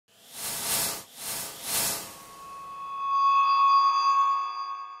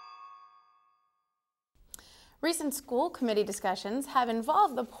Recent school committee discussions have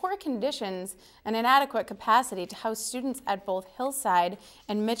involved the poor conditions and inadequate capacity to house students at both Hillside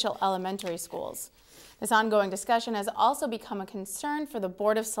and Mitchell elementary schools. This ongoing discussion has also become a concern for the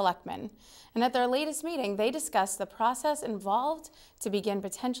Board of Selectmen, and at their latest meeting, they discussed the process involved to begin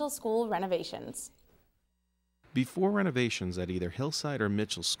potential school renovations. Before renovations at either Hillside or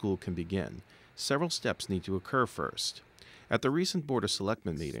Mitchell School can begin, several steps need to occur first. At the recent Board of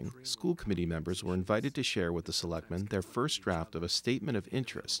Selectmen meeting, school committee members were invited to share with the Selectmen their first draft of a statement of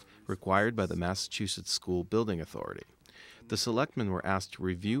interest required by the Massachusetts School Building Authority. The Selectmen were asked to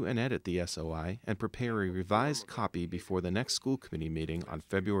review and edit the SOI and prepare a revised copy before the next school committee meeting on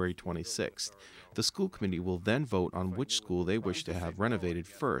February 26th. The school committee will then vote on which school they wish to have renovated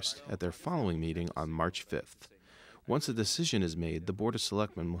first at their following meeting on March 5th. Once a decision is made, the Board of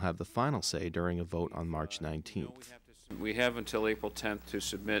Selectmen will have the final say during a vote on March 19th. We have until April 10th to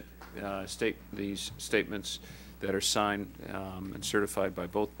submit these statements that are signed and certified by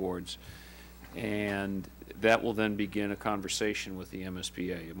both boards, and that will then begin a conversation with the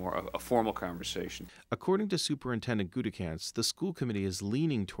MSBA, a formal conversation. According to Superintendent Gudikantz, the school committee is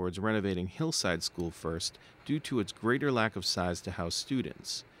leaning towards renovating Hillside School first due to its greater lack of size to house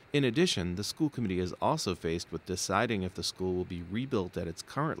students. In addition, the school committee is also faced with deciding if the school will be rebuilt at its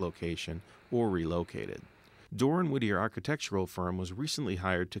current location or relocated. Doran Whittier Architectural Firm was recently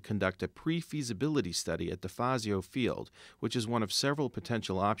hired to conduct a pre-feasibility study at DeFazio Field, which is one of several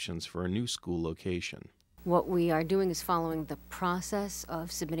potential options for a new school location. What we are doing is following the process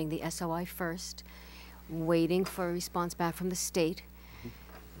of submitting the SOI first, waiting for a response back from the state.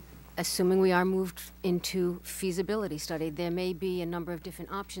 Assuming we are moved into feasibility study, there may be a number of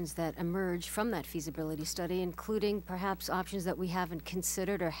different options that emerge from that feasibility study, including perhaps options that we haven't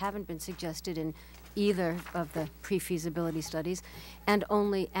considered or haven't been suggested in either of the pre-feasibility studies, and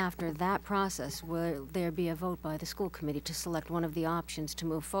only after that process will there be a vote by the school committee to select one of the options to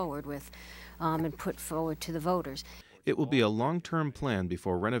move forward with and put forward to the voters. It will be a long-term plan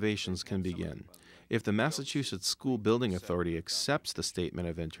before renovations can begin. If the Massachusetts School Building Authority accepts the statement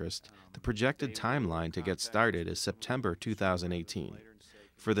of interest, the projected timeline to get started is September 2018.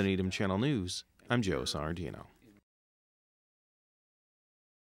 For the Needham Channel News, I'm Joe Sarantino.